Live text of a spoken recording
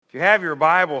If you have your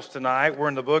Bibles tonight, we're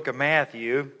in the book of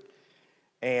Matthew.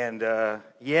 And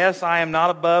yes, I am not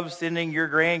above sending your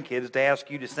grandkids to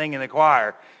ask you to sing in the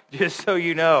choir, just so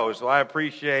you know. So I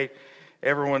appreciate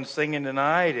everyone singing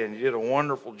tonight, and you did a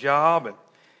wonderful job.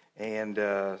 And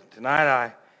tonight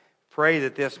I pray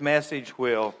that this message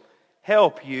will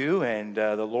help you, and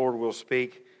the Lord will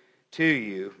speak to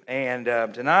you. And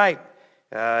tonight,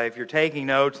 if you're taking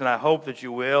notes, and I hope that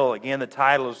you will, again, the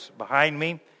title is behind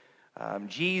me.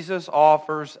 Jesus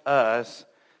offers us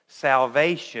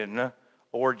salvation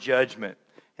or judgment.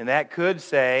 And that could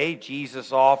say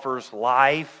Jesus offers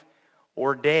life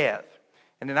or death.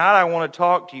 And tonight I want to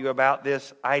talk to you about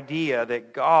this idea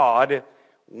that God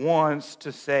wants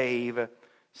to save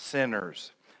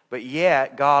sinners. But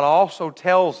yet, God also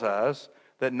tells us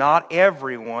that not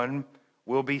everyone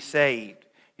will be saved.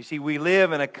 You see, we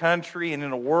live in a country and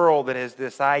in a world that has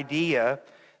this idea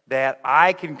that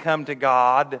I can come to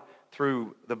God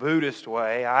through the Buddhist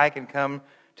way, I can come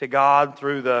to God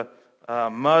through the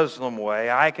Muslim way,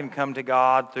 I can come to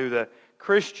God through the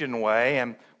Christian way,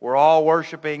 and we're all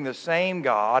worshiping the same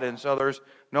God, and so there's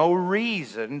no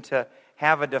reason to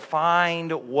have a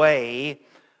defined way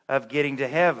of getting to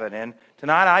heaven. And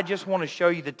tonight I just want to show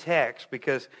you the text,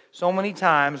 because so many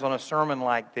times on a sermon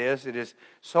like this, it is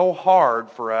so hard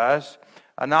for us,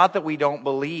 not that we don't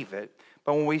believe it,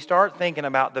 but when we start thinking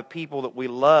about the people that we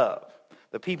love,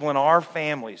 the people in our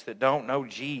families that don't know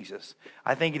Jesus,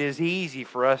 I think it is easy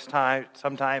for us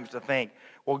sometimes to think,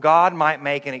 well, God might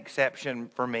make an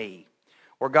exception for me,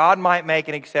 or God might make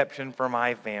an exception for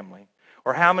my family.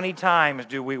 Or how many times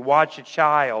do we watch a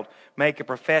child make a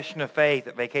profession of faith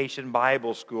at Vacation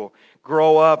Bible School,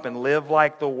 grow up and live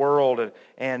like the world,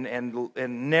 and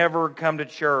never come to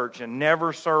church, and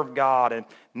never serve God, and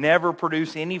never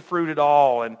produce any fruit at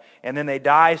all, and then they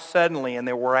die suddenly, and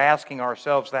then we're asking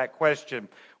ourselves that question,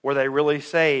 were they really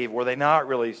saved? Were they not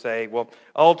really saved? Well,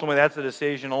 ultimately that's a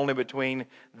decision only between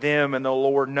them and the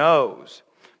Lord knows.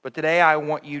 But today I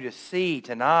want you to see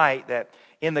tonight that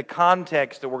in the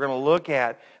context that we're going to look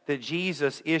at, that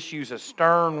Jesus issues a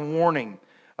stern warning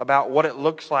about what it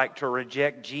looks like to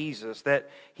reject Jesus, that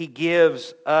He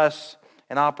gives us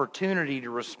an opportunity to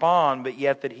respond, but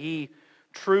yet that He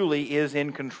truly is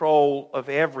in control of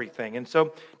everything. And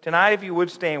so tonight, if you would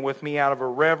stand with me out of a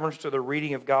reverence to the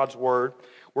reading of God's Word,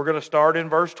 we're going to start in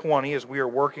verse 20 as we are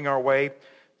working our way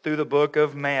through the book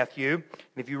of Matthew. And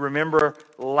if you remember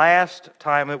last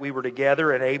time that we were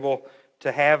together and able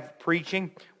to have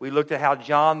preaching, we looked at how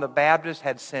John the Baptist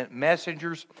had sent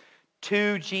messengers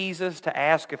to Jesus to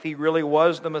ask if He really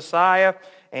was the Messiah,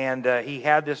 and he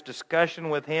had this discussion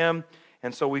with him,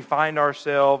 and so we find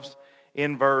ourselves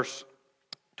in verse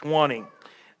 20.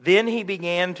 Then He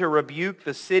began to rebuke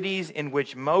the cities in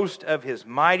which most of His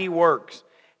mighty works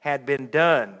had been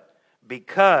done,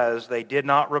 because they did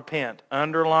not repent.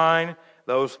 Underline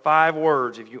those 5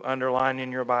 words if you underline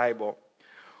in your Bible.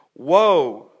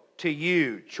 Woe to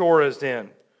you, Chorazin!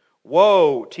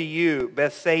 Woe to you,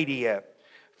 Bethsaida!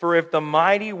 For if the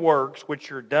mighty works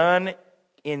which are done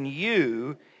in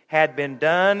you had been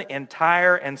done in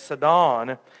Tyre and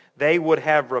Sidon, they would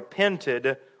have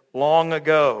repented long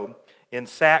ago in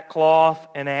sackcloth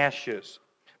and ashes.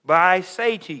 But I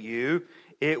say to you,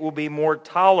 it will be more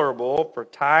tolerable for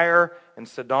Tyre and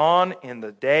Sidon in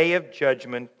the day of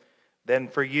judgment than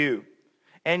for you.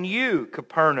 And you,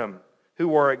 Capernaum,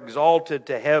 who are exalted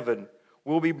to heaven,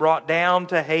 will be brought down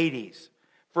to Hades.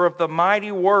 For if the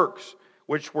mighty works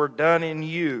which were done in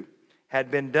you had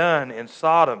been done in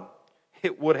Sodom,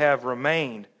 it would have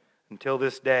remained until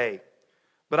this day.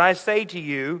 But I say to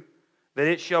you that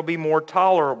it shall be more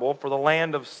tolerable for the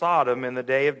land of Sodom in the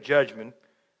day of judgment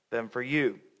than for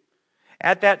you.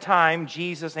 At that time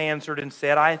Jesus answered and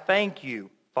said, I thank you,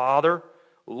 Father,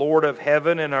 Lord of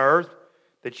heaven and earth,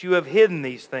 that you have hidden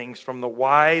these things from the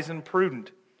wise and prudent,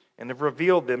 and have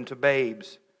revealed them to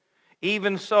babes.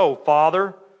 Even so,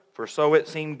 Father, for so it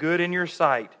seemed good in your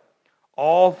sight.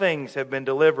 All things have been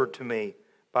delivered to me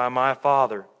by my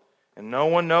Father, and no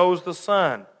one knows the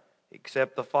Son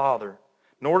except the Father,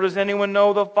 nor does anyone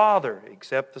know the Father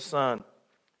except the Son,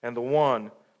 and the one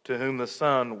to whom the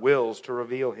Son wills to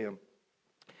reveal Him.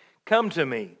 Come to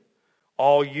me,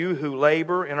 all you who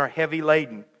labor and are heavy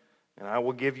laden, and I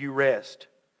will give you rest.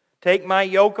 Take my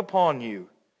yoke upon you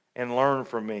and learn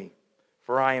from me,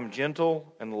 for I am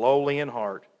gentle and lowly in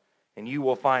heart, and you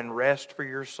will find rest for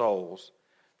your souls.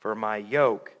 For my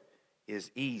yoke is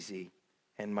easy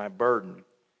and my burden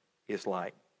is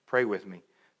light. Pray with me.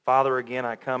 Father, again,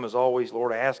 I come as always,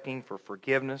 Lord, asking for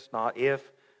forgiveness, not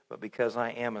if, but because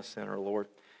I am a sinner, Lord.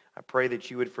 I pray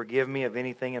that you would forgive me of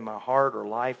anything in my heart or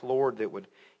life, Lord, that would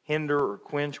hinder or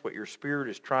quench what your Spirit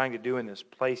is trying to do in this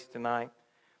place tonight.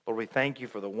 Lord, we thank you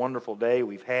for the wonderful day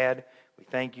we've had. We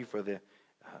thank you for the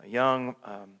young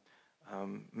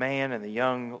man and the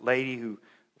young lady who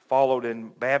followed in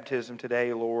baptism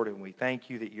today, Lord, and we thank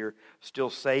you that you're still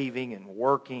saving and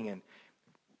working. And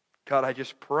God, I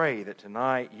just pray that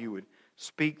tonight you would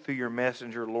speak through your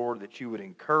messenger, Lord, that you would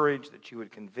encourage, that you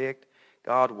would convict.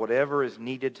 God, whatever is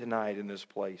needed tonight in this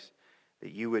place,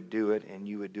 that you would do it, and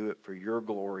you would do it for your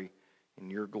glory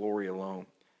and your glory alone.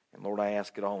 And Lord, I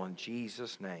ask it all in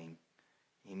Jesus' name.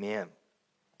 Amen.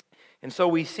 And so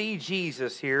we see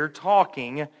Jesus here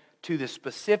talking to the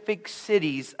specific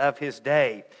cities of his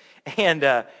day. And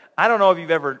I don't know if you've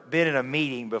ever been in a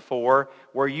meeting before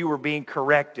where you were being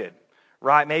corrected,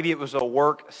 right? Maybe it was a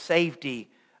work safety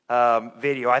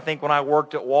video. I think when I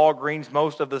worked at Walgreens,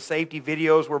 most of the safety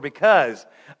videos were because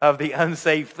of the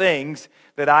unsafe things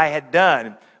that I had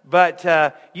done. But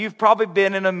you've probably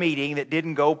been in a meeting that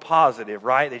didn't go positive,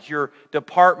 right? That your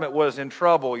department was in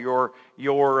trouble, your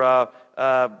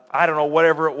I don't know,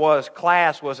 whatever it was,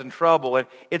 class was in trouble. And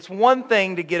it's one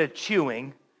thing to get a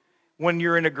chewing when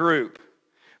you're in a group,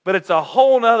 but it's a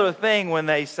whole other thing when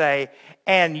they say,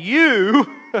 and you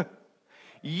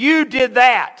did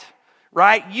that.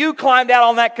 Right? You climbed out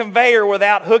on that conveyor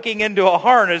without hooking into a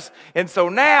harness. And so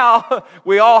now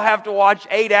we all have to watch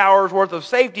 8 hours worth of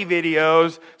safety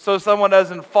videos so someone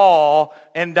doesn't fall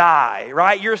and die.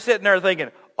 Right? You're sitting there thinking,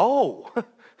 oh. And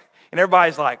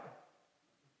everybody's like.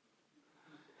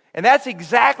 And that's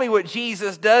exactly what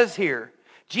Jesus does here.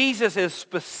 Jesus is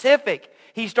specific.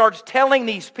 He starts telling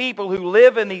these people who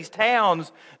live in these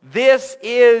towns, this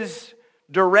is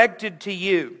directed to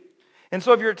you. And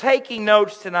so if you're taking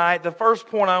notes tonight, the first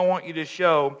point I want you to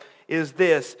show is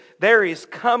this. There is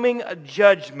coming a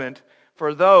judgment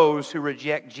for those who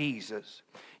reject Jesus.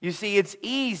 You see, it's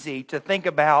easy to think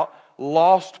about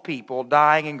lost people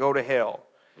dying and go to hell.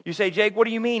 You say, Jake, what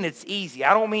do you mean it's easy?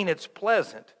 I don't mean it's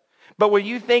pleasant. But when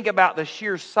you think about the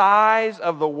sheer size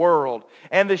of the world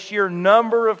and the sheer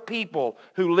number of people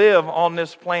who live on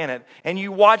this planet, and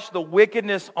you watch the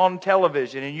wickedness on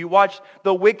television and you watch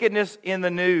the wickedness in the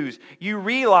news, you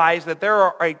realize that there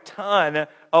are a ton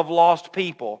of lost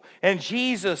people. And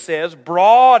Jesus says,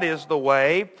 broad is the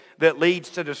way that leads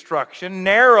to destruction.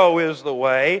 Narrow is the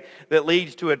way that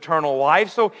leads to eternal life.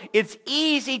 So it's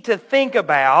easy to think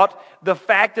about the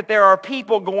fact that there are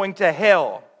people going to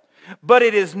hell. But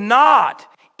it is not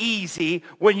easy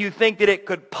when you think that it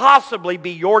could possibly be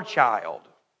your child,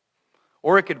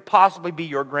 or it could possibly be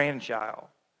your grandchild.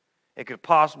 It could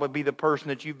possibly be the person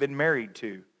that you've been married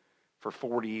to for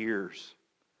 40 years.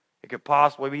 It could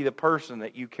possibly be the person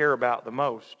that you care about the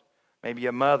most. Maybe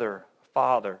a mother, a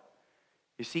father.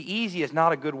 You see, easy is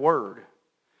not a good word.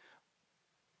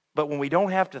 But when we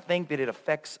don't have to think that it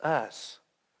affects us,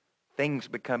 things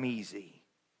become easy.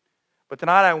 But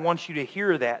tonight I want you to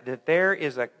hear that there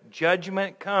is a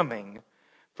judgment coming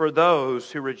for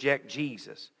those who reject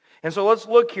Jesus. And so let's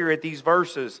look here at these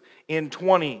verses in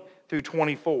 20 through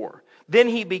 24. Then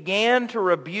he began to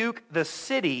rebuke the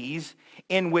cities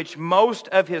in which most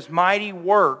of his mighty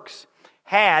works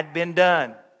had been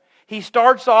done. He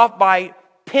starts off by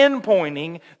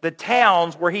pinpointing the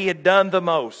towns where he had done the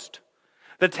most.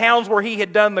 The towns where he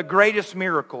had done the greatest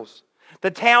miracles. The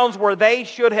towns where they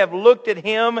should have looked at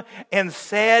him and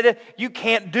said, you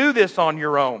can't do this on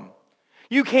your own.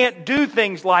 You can't do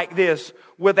things like this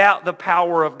without the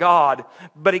power of God.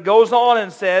 But he goes on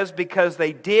and says, because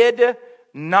they did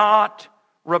not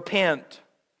repent.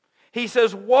 He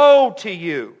says, woe to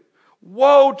you.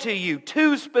 Woe to you.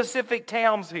 2 specific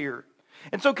towns here.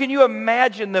 And so can you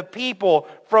imagine the people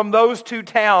from those 2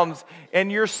 towns,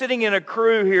 and you're sitting in a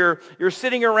crew here, you're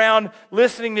sitting around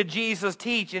listening to Jesus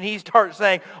teach, and he starts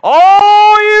saying,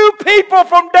 all you people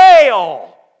from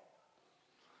Dale,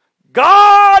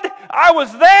 God, I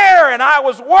was there, and I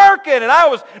was working, and I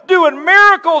was doing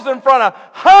miracles in front of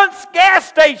Hunt's gas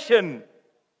station.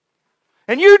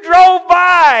 And you drove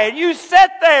by, and you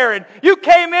sat there, and you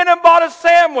came in and bought a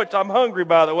sandwich. I'm hungry,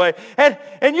 by the way.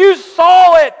 And you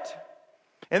saw it.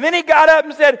 And then he got up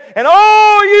and said, and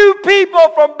all you people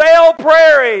from Belle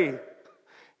Prairie.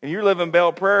 And you live in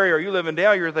Belle Prairie or you live in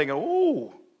Dale, you're thinking,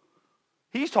 ooh,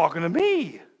 he's talking to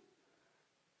me.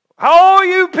 All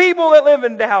you people that live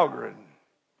in Dahlgren,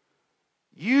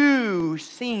 you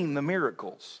seen the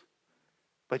miracles,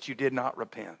 but you did not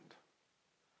repent.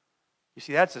 You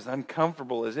see, that's as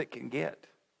uncomfortable as it can get.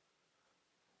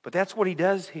 But that's what he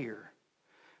does here.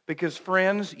 Because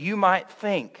friends, you might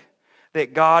think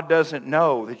that God doesn't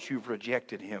know that you've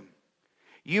rejected him.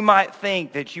 You might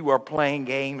think that you are playing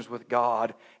games with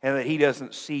God and that he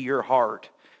doesn't see your heart.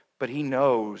 but He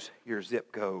knows your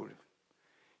zip code.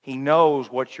 He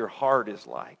knows what your heart is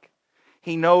like.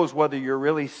 He knows whether you're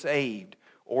really saved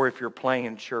or if you're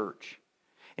playing church.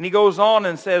 And He goes on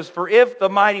and says, "For if the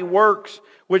mighty works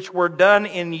which were done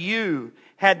in you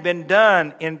had been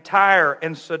done in Tyre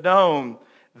and Sidon,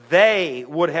 they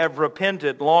would have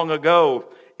repented long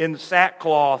ago in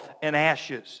sackcloth and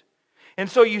ashes." And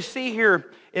so you see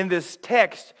here in this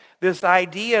text this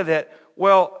idea that,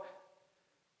 well,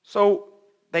 so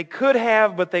they could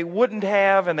have, but they wouldn't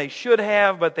have, and they should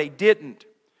have, but they didn't.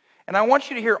 And I want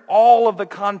you to hear all of the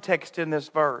context in this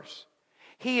verse.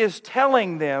 He is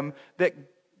telling them that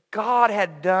God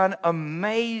had done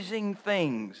amazing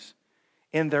things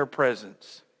in their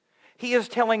presence. He is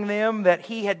telling them that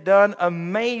He had done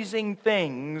amazing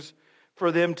things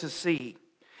for them to see.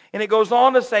 And it goes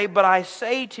on to say, "But I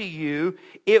say to you,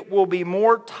 it will be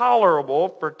more tolerable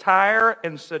for Tyre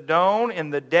and Sidon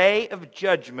in the day of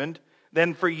judgment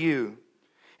than for you."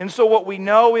 And so what we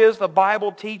know is the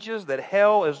Bible teaches that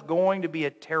hell is going to be a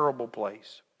terrible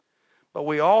place. But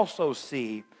we also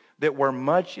see that where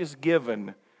much is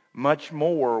given, much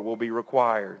more will be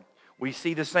required. We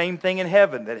see the same thing in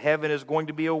heaven, that heaven is going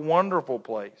to be a wonderful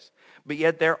place. But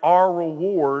yet there are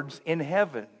rewards in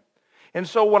heaven. And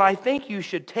so what I think you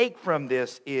should take from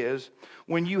this is,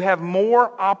 when you have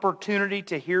more opportunity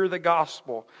to hear the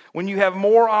gospel, when you have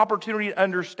more opportunity to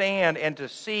understand and to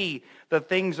see the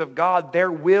things of God,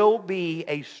 there will be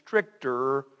a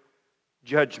stricter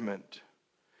judgment.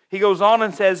 He goes on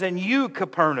and says, "And you,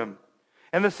 Capernaum."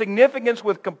 And the significance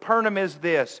with Capernaum is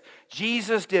this: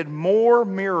 Jesus did more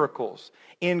miracles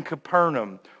in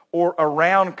Capernaum or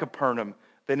around Capernaum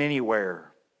than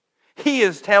anywhere. He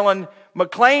is telling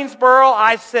McLeansboro,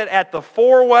 I sit at the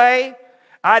four-way.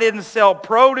 I didn't sell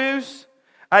produce.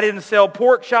 I didn't sell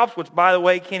pork chops, which, by the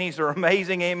way, Kenny's are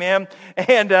amazing, amen.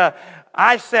 And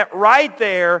I sat right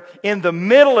there in the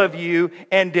middle of you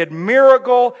and did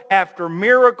miracle after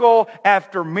miracle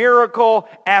after miracle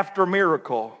after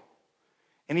miracle.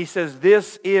 And He says,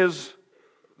 this is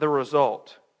the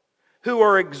result. Who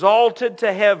are exalted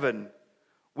to heaven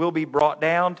will be brought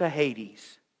down to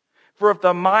Hades. For if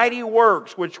the mighty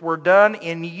works which were done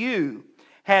in you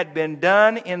had been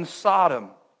done in Sodom,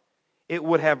 it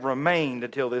would have remained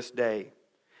until this day.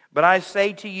 But I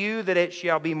say to you that it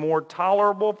shall be more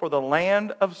tolerable for the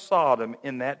land of Sodom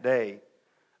in that day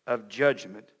of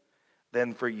judgment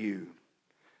than for you.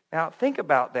 Now think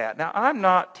about that. Now I'm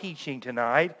not teaching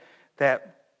tonight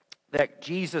that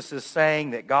Jesus is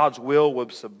saying that God's will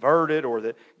was subverted or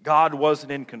that God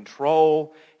wasn't in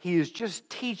control. He is just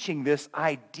teaching this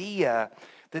idea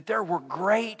that there were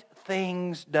great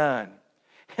things done.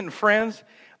 And friends,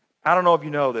 I don't know if you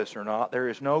know this or not, there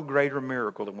is no greater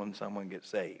miracle than when someone gets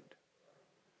saved.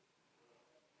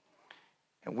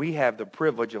 And we have the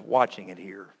privilege of watching it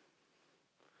here.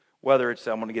 Whether it's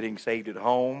someone getting saved at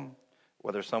home,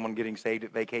 whether someone getting saved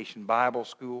at Vacation Bible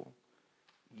School,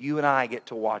 you and I get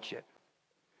to watch it.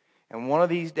 And one of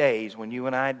these days when you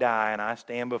and I die and I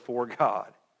stand before God,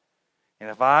 and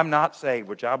if I'm not saved,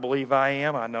 which I believe I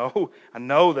am, I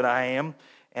know that I am,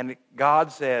 and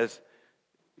God says,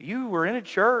 you were in a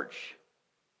church,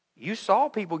 you saw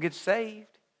people get saved,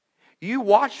 you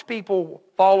watched people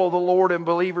follow the Lord in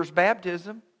believers'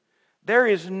 baptism, there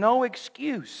is no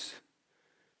excuse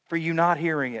for you not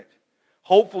hearing it.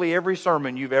 Hopefully every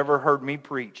sermon you've ever heard me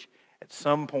preach, at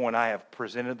some point I have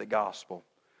presented the gospel,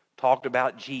 talked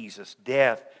about Jesus,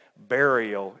 death,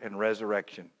 burial, and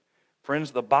resurrection.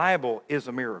 Friends, the Bible is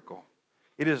a miracle.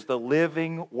 It is the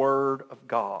living Word of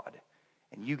God,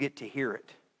 and you get to hear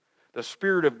it. The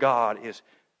Spirit of God is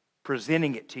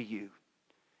presenting it to you.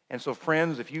 And so,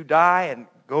 friends, if you die and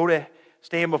go to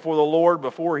stand before the Lord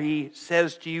before He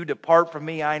says to you, "Depart from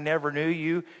me, I never knew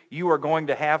you," you are going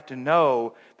to have to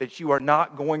know that you are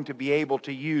not going to be able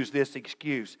to use this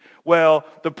excuse. Well,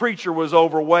 the preacher was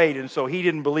overweight and so he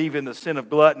didn't believe in the sin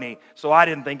of gluttony, so I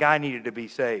didn't think I needed to be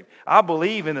saved. I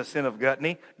believe in the sin of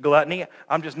gluttony.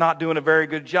 I'm just not doing a very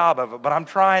good job of it, but I'm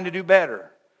trying to do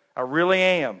better. I really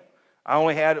am. I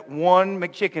only had one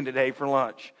McChicken today for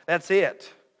lunch. That's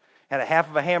it. Had a half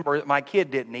of a hamburger that my kid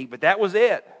didn't eat, but that was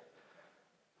it.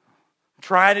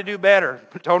 Trying to do better.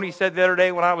 Tony said the other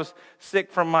day when I was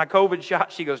sick from my COVID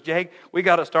shot, she goes, "Jake, we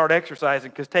got to start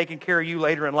exercising because taking care of you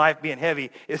later in life being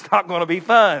heavy is not going to be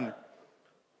fun."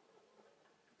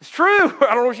 It's true. I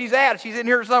don't know where she's at. She's in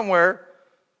here somewhere.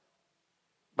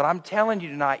 But I'm telling you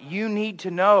tonight, you need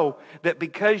to know that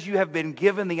because you have been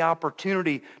given the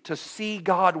opportunity to see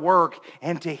God work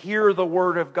and to hear the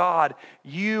Word of God,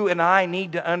 you and I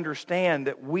need to understand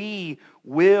that we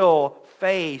will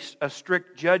face a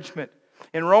strict judgment.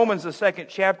 In Romans, the 2nd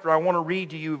chapter, I want to read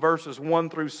to you verses 1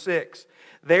 through 6.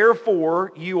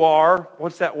 Therefore, you are,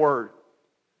 what's that word?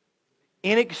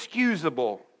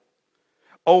 Inexcusable.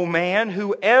 O man,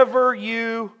 whoever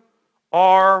you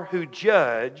are who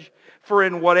judge, for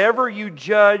in whatever you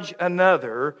judge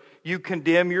another, you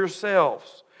condemn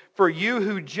yourselves. For you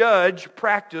who judge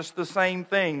practice the same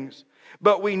things.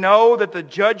 But we know that the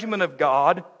judgment of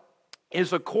God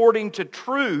is according to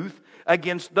truth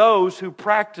against those who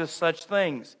practice such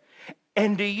things.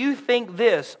 And do you think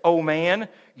this, O man,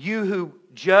 you who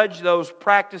judge those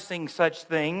practicing such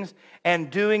things and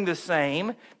doing the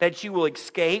same, that you will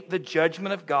escape the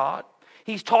judgment of God?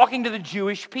 He's talking to the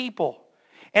Jewish people.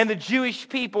 And the Jewish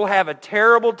people have a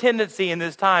terrible tendency in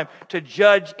this time to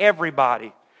judge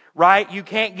everybody. Right? You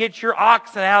can't get your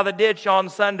oxen out of the ditch on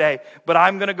Sunday, but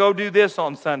I'm going to go do this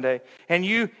on Sunday. And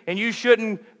you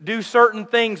shouldn't do certain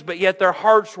things, but yet their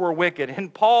hearts were wicked.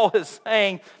 And Paul is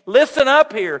saying, listen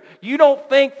up here. You don't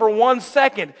think for 1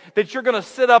 second that you're going to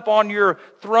sit up on your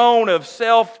throne of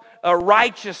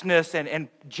self-righteousness and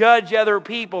judge other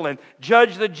people and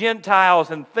judge the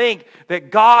Gentiles and think that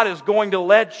God is going to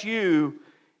let you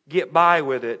get by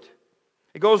with it.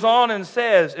 It goes on and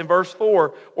says in verse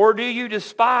 4, or do you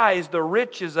despise the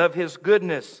riches of His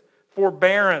goodness,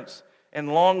 forbearance,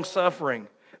 and long-suffering,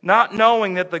 not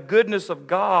knowing that the goodness of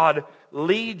God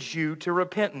leads you to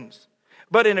repentance?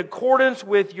 But in accordance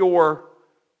with your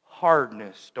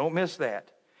hardness, don't miss that,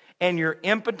 and your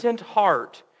impotent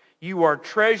heart, you are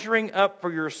treasuring up for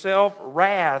yourself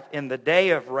wrath in the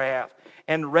day of wrath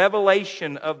and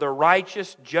revelation of the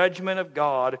righteous judgment of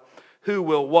God, who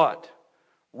will what?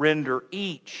 Render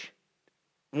each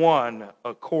one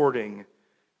according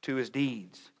to his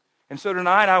deeds. And so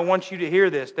tonight I want you to hear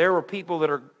this. There are people that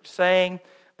are saying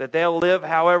that they'll live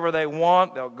however they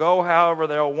want, they'll go however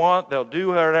they'll want, they'll do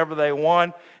whatever they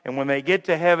want, and when they get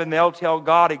to heaven they'll tell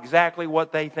God exactly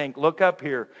what they think. Look up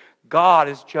here. God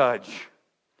is judge.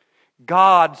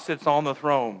 God sits on the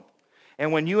throne.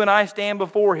 And when you and I stand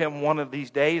before Him one of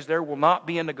these days, there will not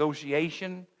be a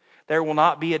negotiation, there will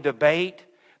not be a debate,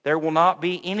 there will not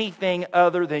be anything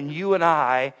other than you and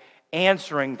I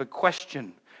answering the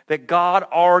question that God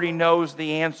already knows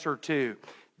the answer to.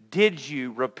 Did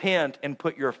you repent and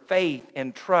put your faith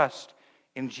and trust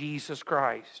in Jesus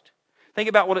Christ? Think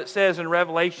about what it says in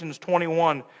Revelations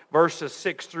 21, verses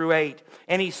 6 through 8.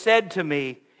 And He said to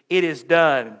me, it is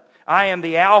done. I am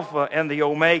the Alpha and the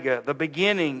Omega, the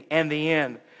beginning and the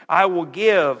end. I will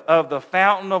give of the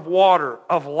fountain of water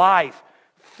of life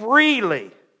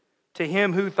freely to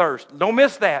him who thirsts. Don't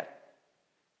miss that.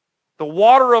 The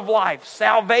water of life,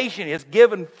 salvation, is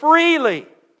given freely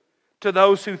to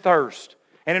those who thirst.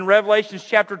 And in Revelation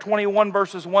chapter 21,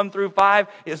 verses 1 through 5,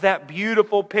 is that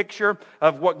beautiful picture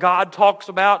of what God talks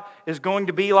about is going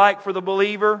to be like for the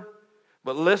believer.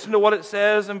 But listen to what it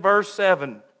says in verse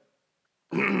 7.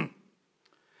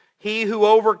 He who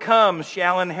overcomes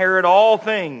shall inherit all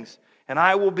things, and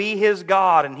I will be his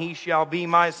God, and he shall be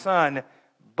my son.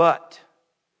 But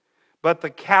the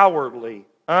cowardly,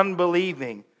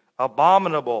 unbelieving,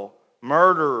 abominable,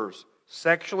 murderers,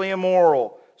 sexually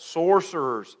immoral,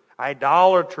 sorcerers,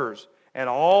 idolaters, and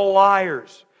all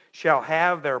liars shall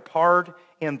have their part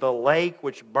in the lake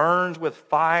which burns with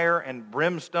fire and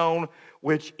brimstone,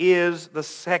 which is the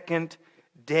second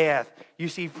death. You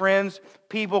see, friends,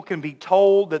 people can be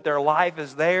told that their life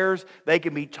is theirs. They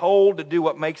can be told to do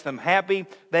what makes them happy.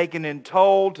 They can be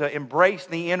told to embrace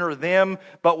the inner them.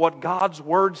 But what God's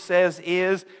Word says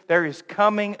is there is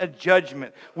coming a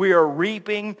judgment. We are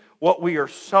reaping what we are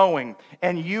sowing.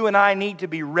 And you and I need to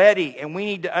be ready, and we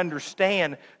need to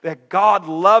understand that God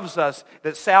loves us,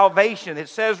 that salvation, it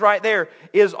says right there,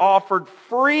 is offered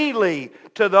freely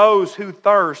to those who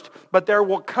thirst. But there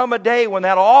will come a day when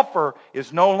that offer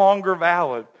is no longer valid.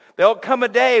 There'll come a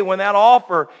day when that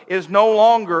offer is no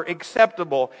longer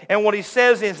acceptable. And what he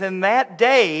says is in that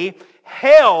day,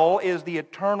 hell is the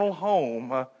eternal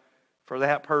home for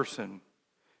that person.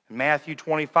 In Matthew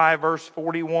 25, verse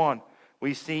 41,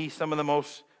 we see some of the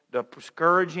most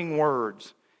discouraging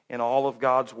words in all of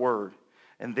God's Word.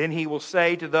 And then he will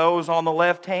say to those on the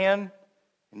left hand,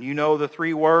 and you know the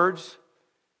three words,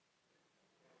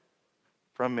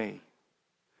 from me.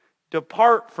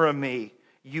 Depart from me,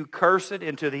 you cursed,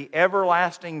 into the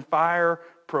everlasting fire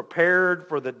prepared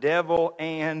for the devil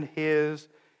and his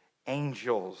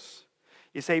angels.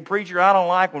 You say, preacher, I don't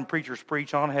like when preachers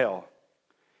preach on hell.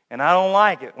 And I don't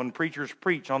like it when preachers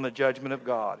preach on the judgment of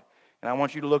God. And I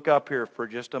want you to look up here for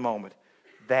just a moment.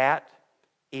 That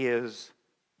is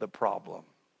the problem.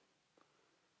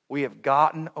 We have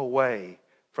gotten away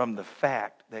from the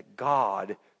fact that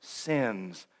God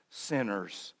sends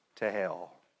sinners to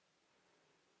hell.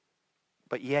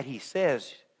 But yet he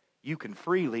says, you can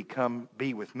freely come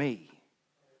be with me.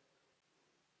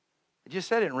 It just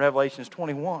said it in Revelation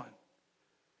 21.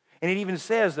 And it even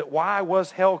says that why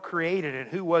was hell created and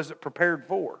who was it prepared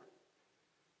for?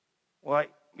 Well,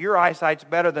 your eyesight's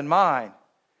better than mine.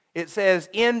 It says,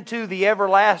 into the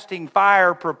everlasting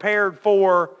fire prepared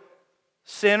for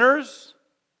sinners.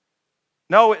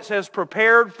 No, it says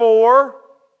prepared for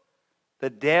the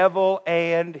devil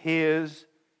and his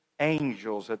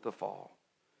angels at the fall.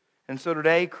 And so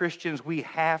today, Christians, we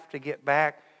have to get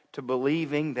back to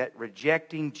believing that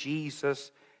rejecting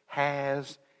Jesus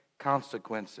has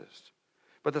consequences.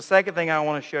 But the second thing I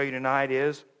want to show you tonight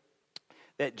is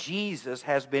that Jesus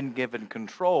has been given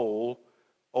control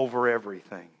over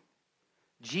everything.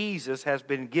 Jesus has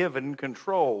been given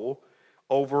control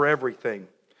over everything.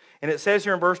 And it says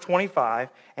here in verse 25,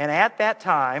 and at that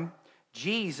time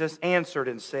Jesus answered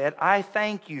and said, I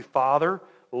thank you, Father,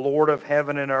 Lord of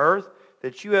heaven and earth,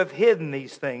 that you have hidden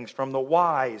these things from the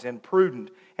wise and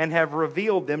prudent and have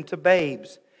revealed them to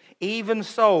babes. Even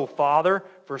so, Father,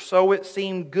 for so it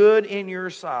seemed good in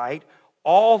your sight,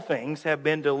 all things have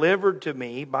been delivered to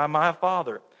me by my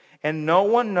Father. And no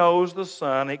one knows the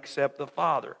Son except the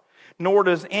Father, nor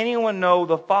does anyone know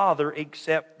the Father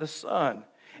except the Son,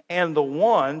 and the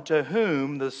one to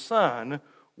whom the Son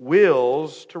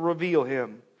wills to reveal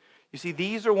him. You see,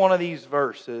 these are one of these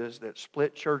verses that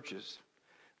split churches.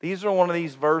 These are one of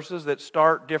these verses that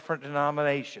start different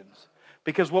denominations.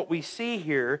 Because what we see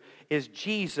here is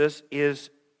Jesus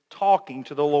is talking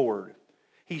to the Lord.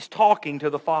 He's talking to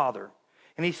the Father.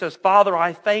 And he says, Father,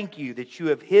 I thank you that you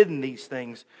have hidden these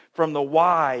things from the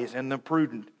wise and the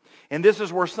prudent. And this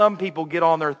is where some people get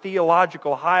on their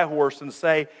theological high horse and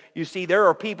say, you see, there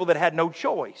are people that had no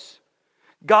choice.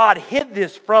 God hid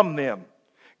this from them.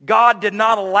 God did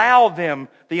not allow them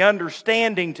the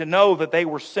understanding to know that they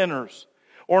were sinners,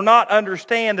 or not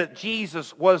understand that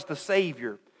Jesus was the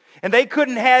Savior. And they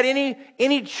couldn't have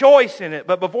any choice in it.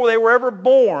 But before they were ever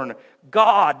born,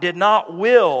 God did not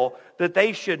will that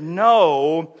they should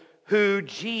know who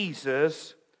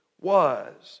Jesus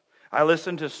was. I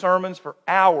listened to sermons for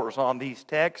hours on these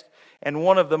texts, and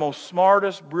one of the most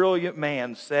smartest, brilliant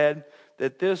men said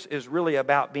that this is really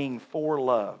about being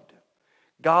foreloved.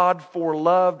 God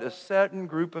foreloved a certain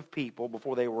group of people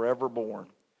before they were ever born.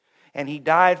 And He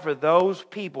died for those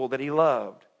people that He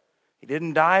loved. He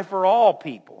didn't die for all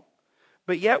people.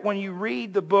 But yet when you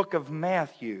read the book of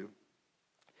Matthew,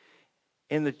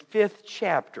 in the 5th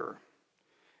chapter,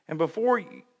 and before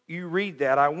you read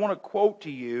that, I want to quote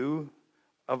to you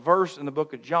a verse in the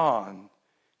book of John,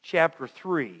 chapter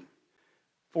 3.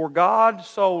 For God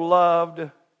so loved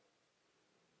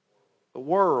the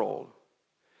world.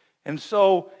 And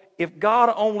so, if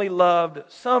God only loved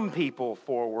some people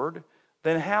forward,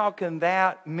 then how can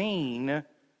that mean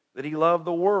that He loved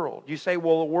the world? You say,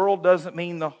 well, the world doesn't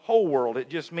mean the whole world. It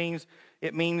just means,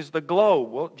 the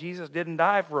globe. Well, Jesus didn't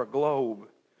die for a globe.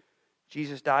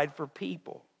 Jesus died for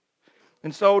people.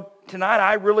 And so tonight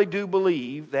I really do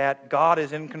believe that God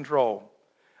is in control.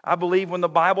 I believe when the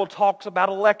Bible talks about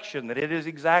election that it is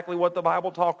exactly what the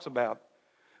Bible talks about.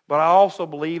 But I also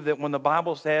believe that when the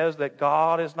Bible says that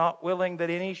God is not willing that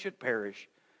any should perish,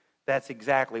 that's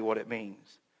exactly what it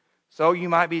means. So you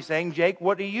might be saying, Jake,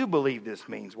 what do you believe this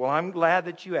means? Well, I'm glad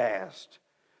that you asked,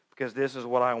 because this is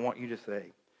what I want you to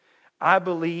say. I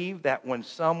believe that when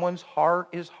someone's heart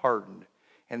is hardened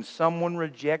and someone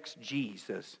rejects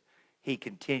Jesus, He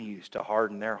continues to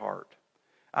harden their heart.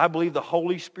 I believe the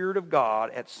Holy Spirit of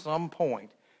God at some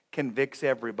point convicts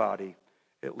everybody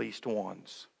at least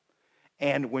once.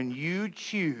 And when you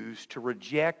choose to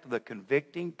reject the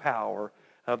convicting power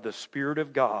of the Spirit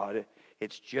of God,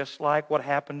 it's just like what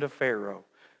happened to Pharaoh.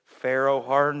 Pharaoh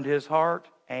hardened his heart,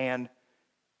 and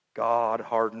God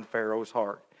hardened Pharaoh's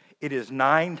heart. It is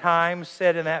 9 times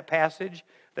said in that passage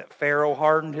that Pharaoh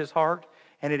hardened his heart,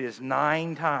 and it is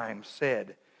 9 times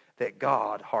said that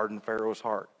God hardened Pharaoh's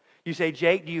heart. You say,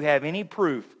 Jake, do you have any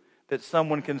proof that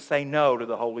someone can say no to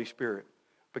the Holy Spirit?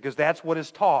 Because that's what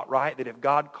is taught, right? That if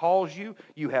God calls you,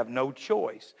 you have no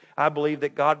choice. I believe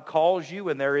that God calls you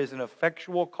and there is an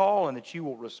effectual call and that you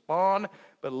will respond.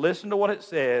 But listen to what it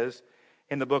says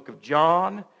in the book of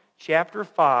John, chapter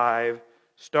 5,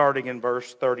 starting in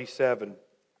verse 37.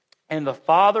 And the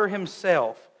Father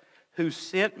Himself who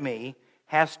sent me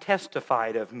has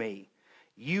testified of me.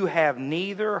 You have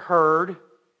neither heard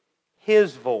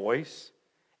His voice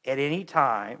at any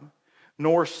time,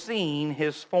 nor seen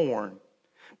His form.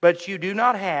 But you do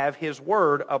not have His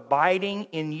word abiding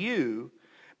in you,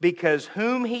 because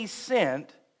whom He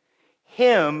sent,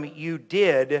 Him you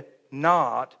did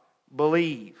not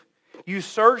believe. You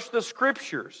search the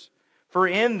Scriptures, For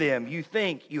in them you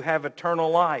think you have eternal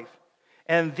life,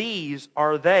 and these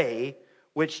are they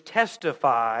which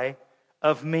testify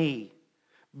of me.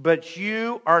 But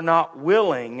you are not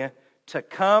willing to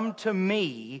come to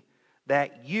me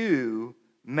that you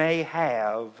may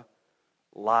have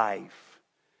life.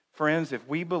 Friends, if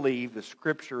we believe the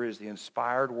Scripture is the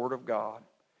inspired Word of God,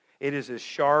 it is as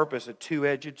sharp as a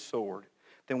two-edged sword,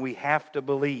 then we have to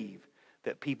believe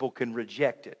that people can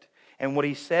reject it. And what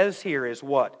he says here is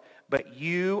what? But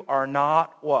you are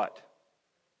not what?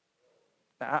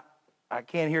 Now, I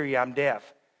can't hear you, I'm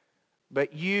deaf.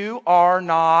 But you are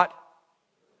not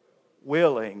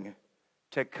willing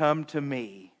to come to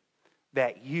me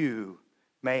that you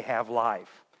may have life.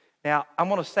 Now, I'm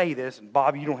going to say this, and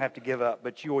Bob, you don't have to give up,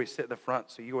 but you always sit in the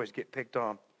front, so you always get picked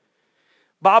on.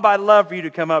 Bob, I'd love for you to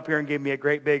come up here and give me a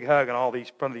great big hug in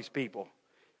front of these people.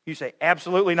 You say,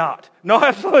 absolutely not. No,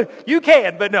 absolutely. You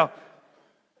can, but no.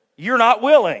 You're not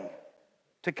willing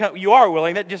to come. You are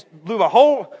willing. That just blew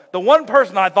the one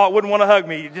person I thought wouldn't want to hug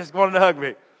me, just wanted to hug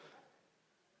me.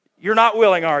 You're not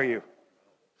willing, are you?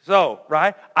 So,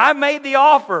 right? I made the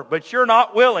offer, but you're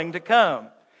not willing to come.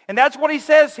 And that's what he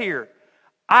says here.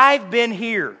 I've been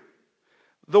here.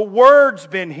 The Word's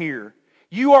been here.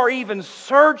 You are even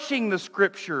searching the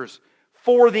Scriptures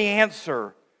for the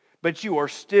answer, but you are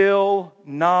still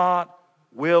not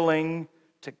willing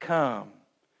to come.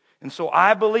 And so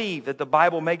I believe that the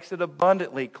Bible makes it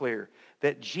abundantly clear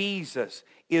that Jesus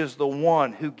is the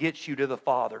one who gets you to the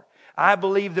Father. I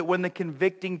believe that when the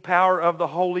convicting power of the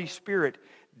Holy Spirit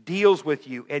deals with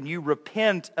you and you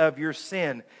repent of your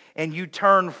sin and you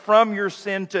turn from your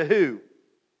sin to who?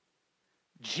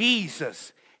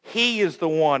 Jesus. He is the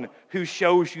one who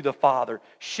shows you the Father,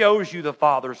 shows you the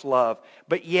Father's love.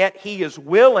 But yet He is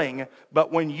willing,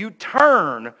 but when you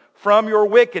turn from your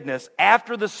wickedness,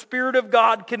 after the Spirit of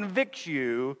God convicts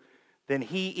you, then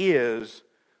He is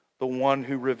the one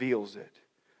who reveals it.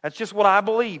 That's just what I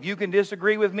believe. You can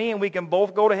disagree with me and we can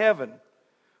both go to heaven.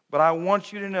 But I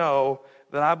want you to know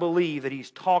that I believe that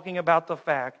He's talking about the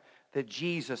fact that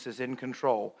Jesus is in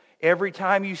control. Every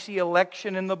time you see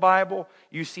election in the Bible,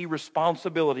 you see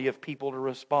responsibility of people to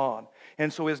respond.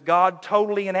 And so is God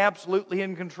totally and absolutely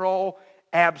in control?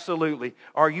 Absolutely.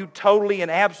 Are you totally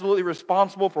and absolutely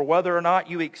responsible for whether or not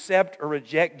you accept or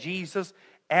reject Jesus?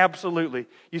 Absolutely.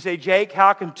 You say, Jake,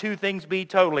 how can two things be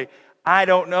totally? I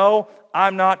don't know.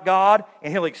 I'm not God.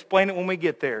 And He'll explain it when we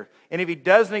get there. And if He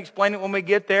doesn't explain it when we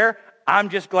get there, I'm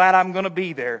just glad I'm going to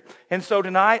be there. And so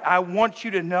tonight, I want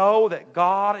you to know that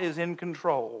God is in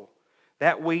control.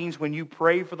 That means when you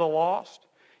pray for the lost,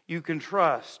 you can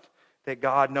trust that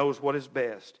God knows what is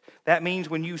best. That means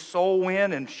when you soul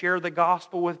win and share the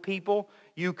gospel with people,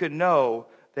 you can know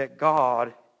that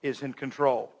God is in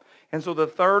control. And so the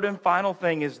third and final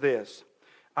thing is this.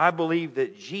 I believe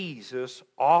that Jesus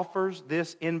offers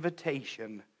this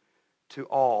invitation to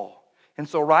all. And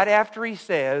so right after He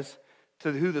says,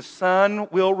 to who the Son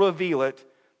will reveal it,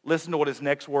 listen to what His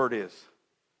next word is.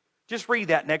 Just read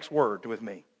that next word with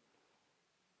me.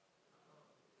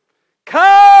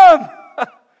 Come!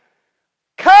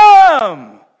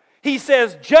 Come! He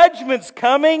says, judgment's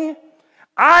coming.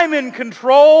 I'm in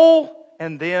control.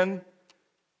 And then,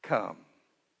 come.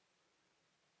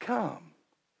 Come.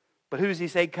 But who does He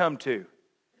say come to?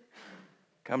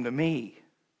 Come to me.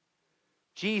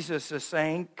 Jesus is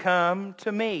saying, come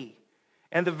to me.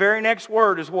 And the very next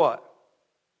word is what?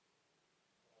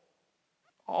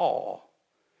 All.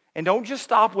 And don't just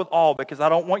stop with all, because I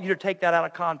don't want you to take that out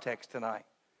of context tonight.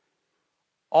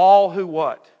 All who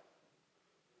what?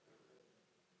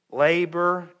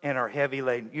 Labor and are heavy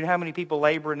laden. You know how many people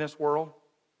labor in this world?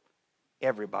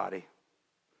 Everybody.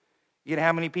 You know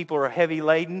how many people are heavy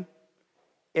laden?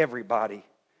 Everybody.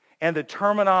 And the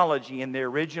terminology in the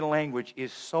original language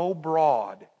is so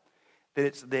broad that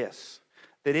it's this.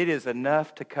 That it is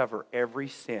enough to cover every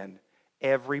sin,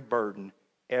 every burden,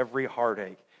 every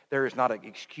heartache. There is not an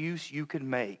excuse you can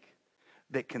make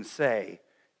that can say,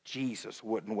 Jesus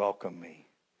wouldn't welcome me.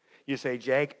 You say,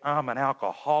 Jake, I'm an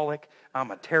alcoholic.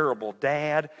 I'm a terrible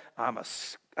dad. I'm a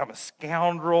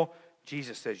scoundrel.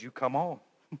 Jesus says, you come on.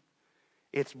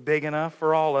 It's big enough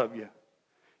for all of you.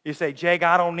 You say, Jake,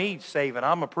 I don't need saving.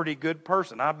 I'm a pretty good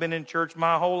person. I've been in church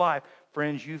my whole life.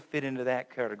 Friends, you fit into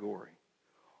that category.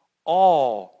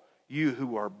 All you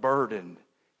who are burdened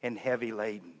and heavy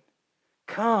laden,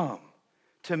 come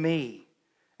to me,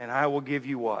 and I will give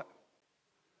you what?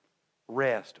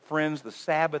 Rest. Friends, the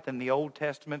Sabbath in the Old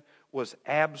Testament was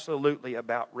absolutely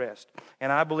about rest.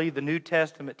 And I believe the New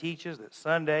Testament teaches that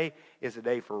Sunday is a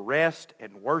day for rest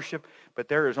and worship, but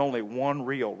there is only one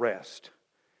real rest,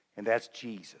 and that's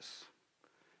Jesus.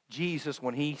 Jesus,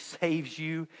 when He saves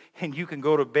you and you can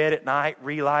go to bed at night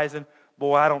realizing,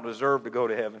 boy, I don't deserve to go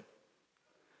to heaven.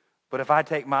 But if I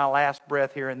take my last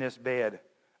breath here in this bed,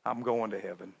 I'm going to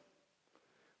heaven.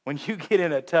 When you get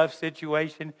in a tough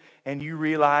situation and you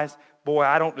realize, boy,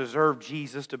 I don't deserve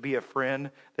Jesus to be a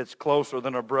friend that's closer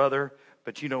than a brother,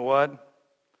 but you know what?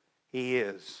 He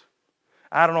is.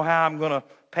 I don't know how I'm going to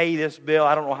pay this bill.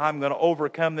 I don't know how I'm going to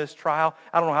overcome this trial.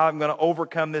 I don't know how I'm going to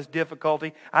overcome this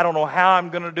difficulty. I don't know how I'm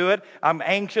going to do it. I'm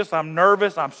anxious. I'm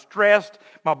nervous. I'm stressed.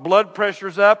 My blood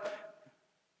pressure's up.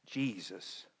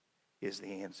 Jesus is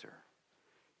the answer.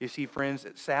 You see, friends,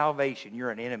 at salvation, you're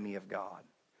an enemy of God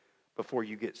before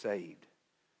you get saved.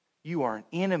 You are an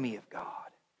enemy of God.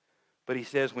 But He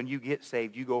says when you get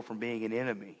saved, you go from being an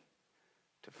enemy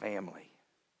to family.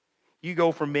 You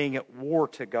go from being at war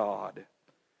to God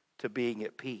to being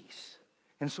at peace.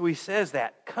 And so He says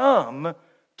that, come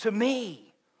to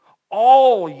me,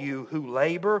 all you who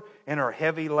labor and are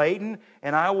heavy laden,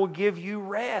 and I will give you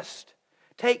rest.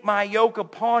 Take my yoke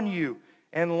upon you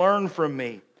and learn from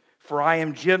me, for I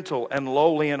am gentle and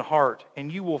lowly in heart,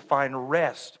 and you will find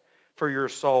rest for your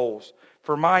souls.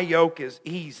 For my yoke is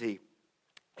easy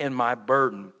and my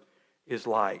burden is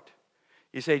light.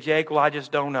 You say, Jake, well, I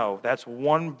just don't know. That's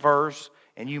one verse,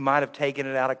 and you might have taken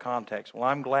it out of context. Well,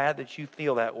 I'm glad that you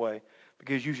feel that way,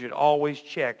 because you should always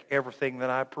check everything that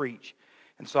I preach.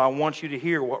 And so I want you to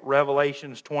hear what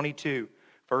Revelations 22,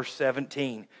 verse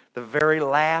 17, the very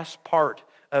last part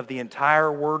of the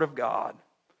entire Word of God.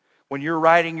 When you're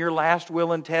writing your last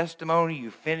will and testimony,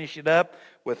 you finish it up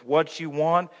with what you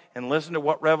want. And listen to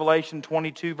what Revelation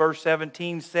 22, verse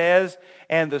 17 says.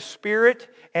 And the Spirit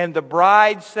and the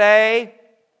bride say,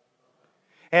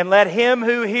 and let him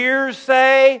who hears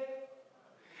say,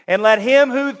 and let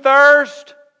him who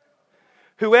thirsts,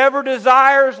 whoever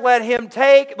desires, let him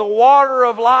take the water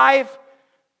of life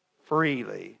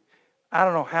freely. I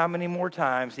don't know how many more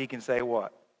times he can say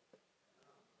what?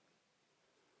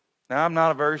 Now, I'm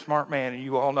not a very smart man, and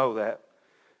you all know that.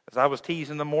 As I was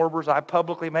teasing the Morbers, I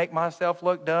publicly make myself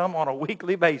look dumb on a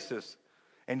weekly basis.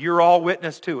 And you're all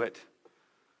witness to it.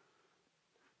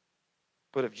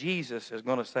 But if Jesus is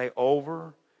going to say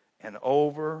over and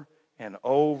over and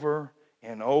over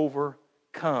and over,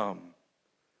 come,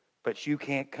 but you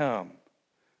can't come,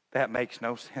 that makes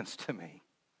no sense to me.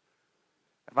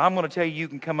 If I'm going to tell you you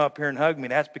can come up here and hug me,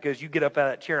 that's because you get up out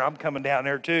of that chair, I'm coming down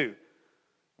there too.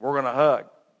 We're going to hug.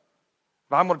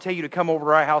 If I'm going to tell you to come over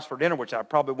to our house for dinner, which I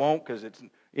probably won't, because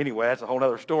anyway, that's a whole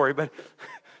other story, but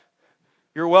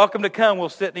you're welcome to come. We'll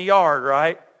sit in the yard,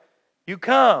 right? You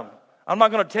come. I'm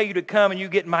not going to tell you to come and you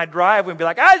get in my driveway and be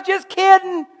like, I was just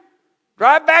kidding.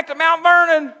 Drive back to Mount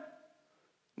Vernon.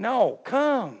 No,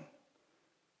 come.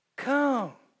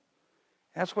 Come.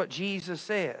 That's what Jesus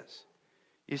says.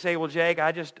 You say, well, Jake,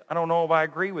 I don't know if I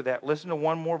agree with that. Listen to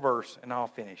one more verse and I'll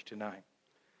finish tonight.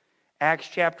 Acts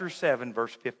chapter 7,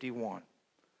 verse 51.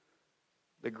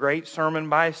 The great sermon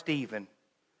by Stephen.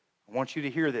 I want you to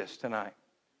hear this tonight.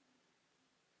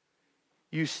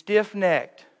 You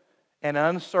stiff-necked and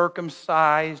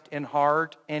uncircumcised in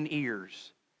heart and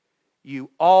ears,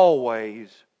 you always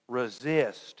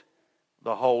resist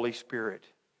the Holy Spirit.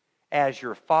 As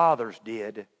your fathers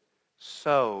did,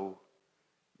 so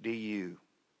do you.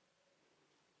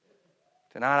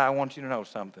 Tonight I want you to know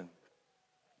something.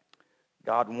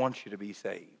 God wants you to be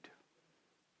saved.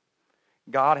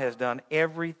 God has done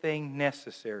everything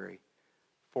necessary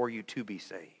for you to be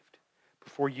saved.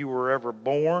 Before you were ever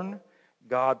born,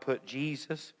 God put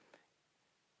Jesus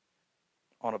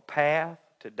on a path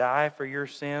to die for your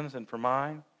sins and for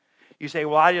mine. You say,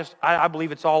 well, I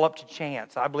believe it's all up to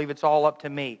chance. I believe it's all up to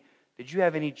me. Did you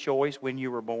have any choice when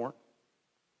you were born?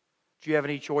 Did you have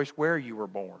any choice where you were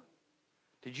born?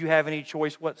 Did you have any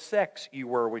choice what sex you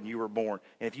were when you were born?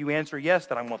 And if you answer yes,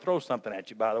 then I'm going to throw something at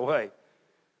you, by the way.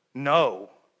 No.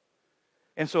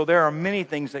 And so there are many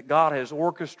things that God has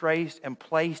orchestrated and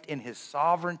placed in His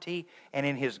sovereignty and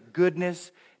in His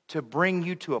goodness to bring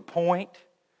you to a point.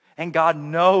 And God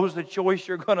knows the choice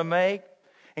you're going to make.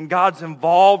 And God's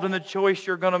involved in the choice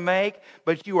you're going to make.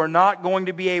 But you are not going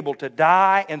to be able to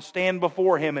die and stand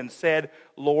before Him and said,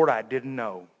 Lord, I didn't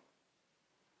know.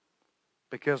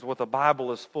 Because what the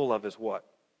Bible is full of is what?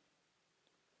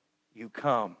 You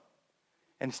come.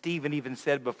 And Stephen even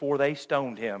said before they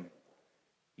stoned him,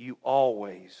 you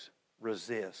always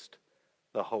resist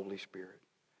the Holy Spirit.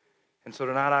 And so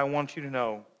tonight I want you to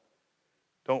know,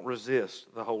 don't resist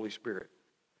the Holy Spirit.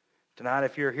 Tonight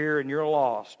if you're here and you're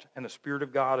lost and the Spirit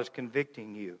of God is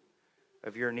convicting you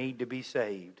of your need to be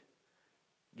saved,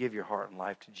 give your heart and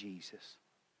life to Jesus.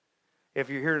 If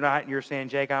you're here tonight and you're saying,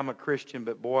 Jake, I'm a Christian,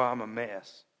 but boy, I'm a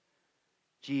mess.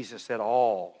 Jesus said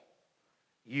all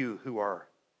you who are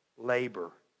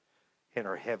labor and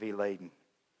are heavy laden,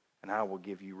 and I will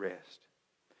give you rest.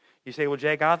 You say, well,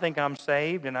 Jake, I think I'm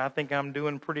saved and I think I'm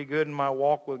doing pretty good in my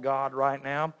walk with God right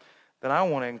now. Then I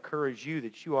want to encourage you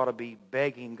that you ought to be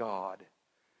begging God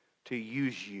to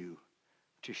use you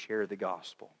to share the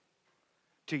gospel,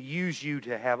 to use you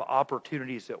to have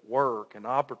opportunities at work and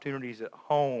opportunities at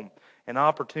home and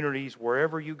opportunities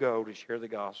wherever you go to share the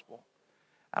gospel.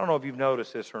 I don't know if you've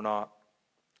noticed this or not.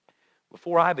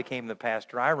 Before I became the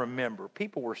pastor, I remember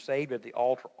people were saved at the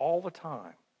altar all the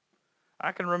time.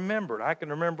 I can remember it. I can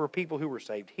remember people who were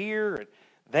saved here and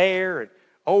there and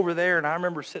over there. And I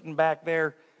remember sitting back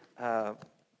there,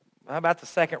 about the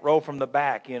second row from the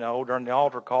back, during the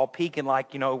altar call, peeking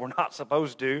like, we're not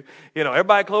supposed to.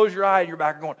 Everybody close your eye and you're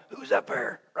back going, who's up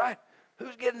there, right?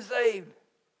 Who's getting saved?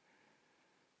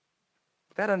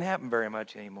 That doesn't happen very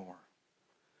much anymore.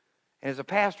 And as a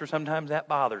pastor, sometimes that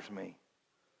bothers me.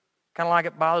 Kind of like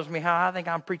it bothers me how I think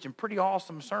I'm preaching pretty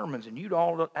awesome sermons and you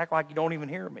all act like you don't even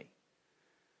hear me.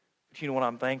 But you know what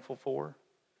I'm thankful for?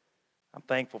 I'm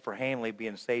thankful for Hanley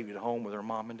being saved at home with her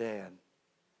mom and dad.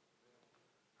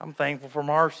 I'm thankful for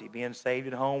Marcy being saved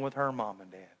at home with her mom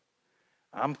and dad.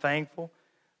 I'm thankful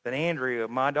that Andrea,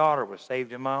 my daughter, was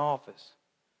saved in my office.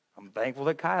 I'm thankful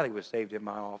that Kylie was saved in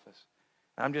my office.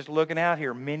 I'm just looking out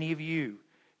here. Many of you,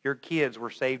 your kids were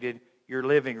saved in your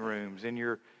living rooms,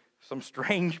 in some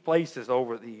strange places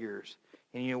over the years.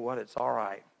 And you know what? It's all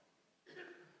right.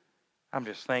 I'm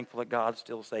just thankful that God's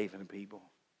still saving people.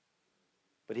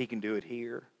 But He can do it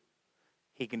here.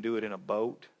 He can do it in a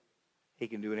boat. He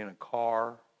can do it in a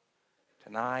car.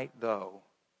 Tonight, though,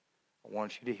 I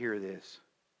want you to hear this.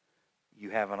 You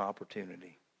have an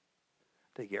opportunity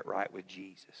to get right with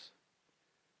Jesus.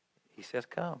 He says,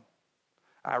 come.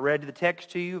 I read the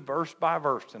text to you verse by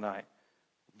verse tonight.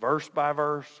 Verse by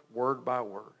verse, word by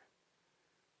word.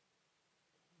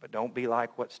 But don't be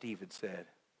like what Steve had said.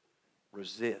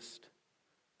 Resist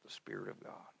the Spirit of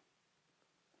God.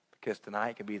 Because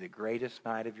tonight can be the greatest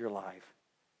night of your life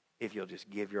if you'll just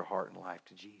give your heart and life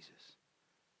to Jesus.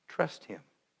 Trust Him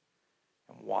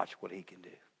and watch what He can do.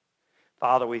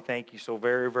 Father, we thank you so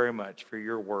very, very much for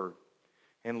your word.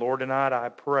 And Lord, tonight I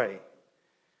pray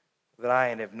that I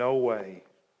in no way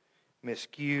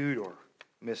miscued or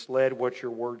misled what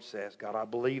your word says. God, I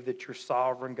believe that you're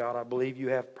sovereign. God, I believe you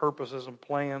have purposes and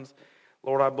plans.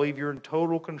 Lord, I believe you're in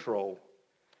total control.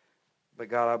 But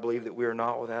God, I believe that we are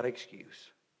not without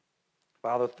excuse.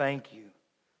 Father, thank you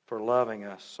for loving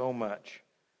us so much,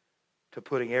 to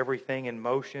putting everything in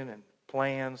motion and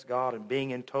plans, God, and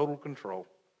being in total control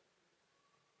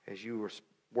as you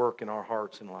work in our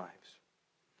hearts and lives.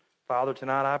 Father,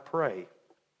 tonight I pray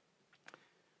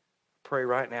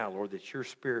right now, Lord, that your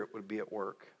Spirit would be at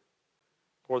work.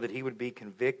 Lord, that He would be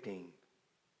convicting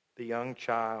the young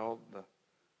child, the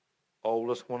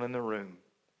oldest one in the room,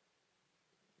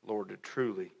 Lord, to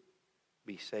truly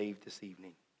be saved this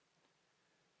evening.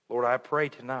 Lord, I pray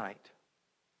tonight,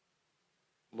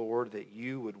 Lord, that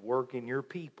you would work in your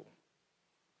people,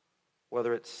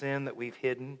 whether it's sin that we've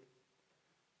hidden,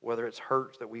 whether it's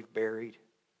hurts that we've buried,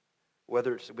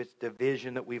 whether it's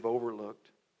division that we've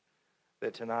overlooked,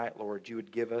 that tonight, Lord, you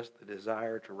would give us the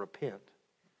desire to repent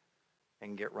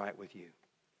and get right with you.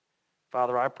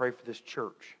 Father, I pray for this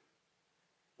church.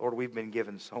 Lord, we've been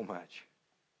given so much.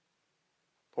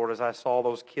 Lord, as I saw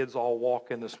those kids all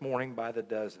walk in this morning by the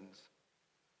dozens,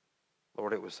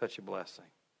 Lord, it was such a blessing.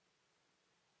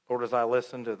 Lord, as I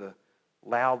listened to the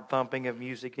loud thumping of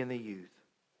music in the youth,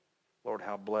 Lord,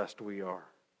 how blessed we are.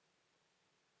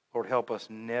 Lord, help us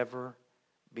never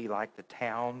be like the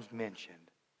towns mentioned,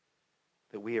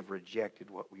 that we have rejected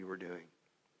what we were doing,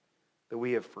 that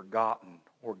we have forgotten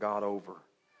or got over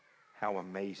how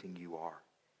amazing you are.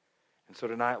 And so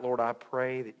tonight, Lord, I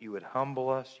pray that you would humble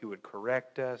us, you would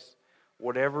correct us,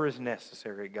 whatever is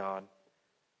necessary, God,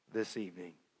 this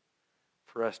evening,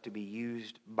 for us to be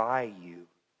used by you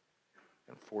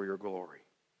and for your glory.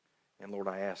 And Lord,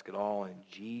 I ask it all in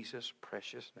Jesus'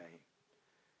 precious name.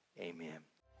 Amen.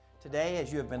 Today,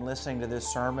 as you have been listening to this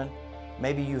sermon,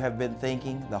 maybe you have been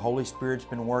thinking, the Holy Spirit's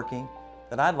been working,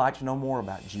 that I'd like to know more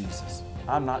about Jesus.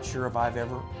 I'm not sure if I've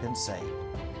ever been saved.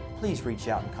 Please reach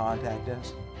out and contact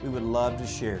us. We would love to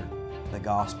share the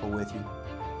gospel with you,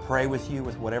 pray with you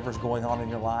with whatever's going on in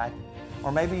your life.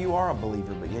 Or maybe you are a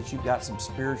believer, but yet you've got some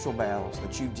spiritual battles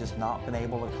that you've just not been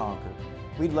able to conquer.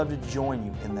 We'd love to join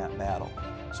you in that battle.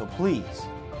 So please,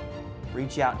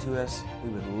 reach out to us. We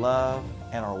would love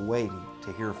and are waiting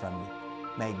to hear from you.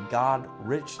 May God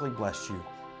richly bless you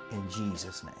in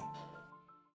Jesus' name.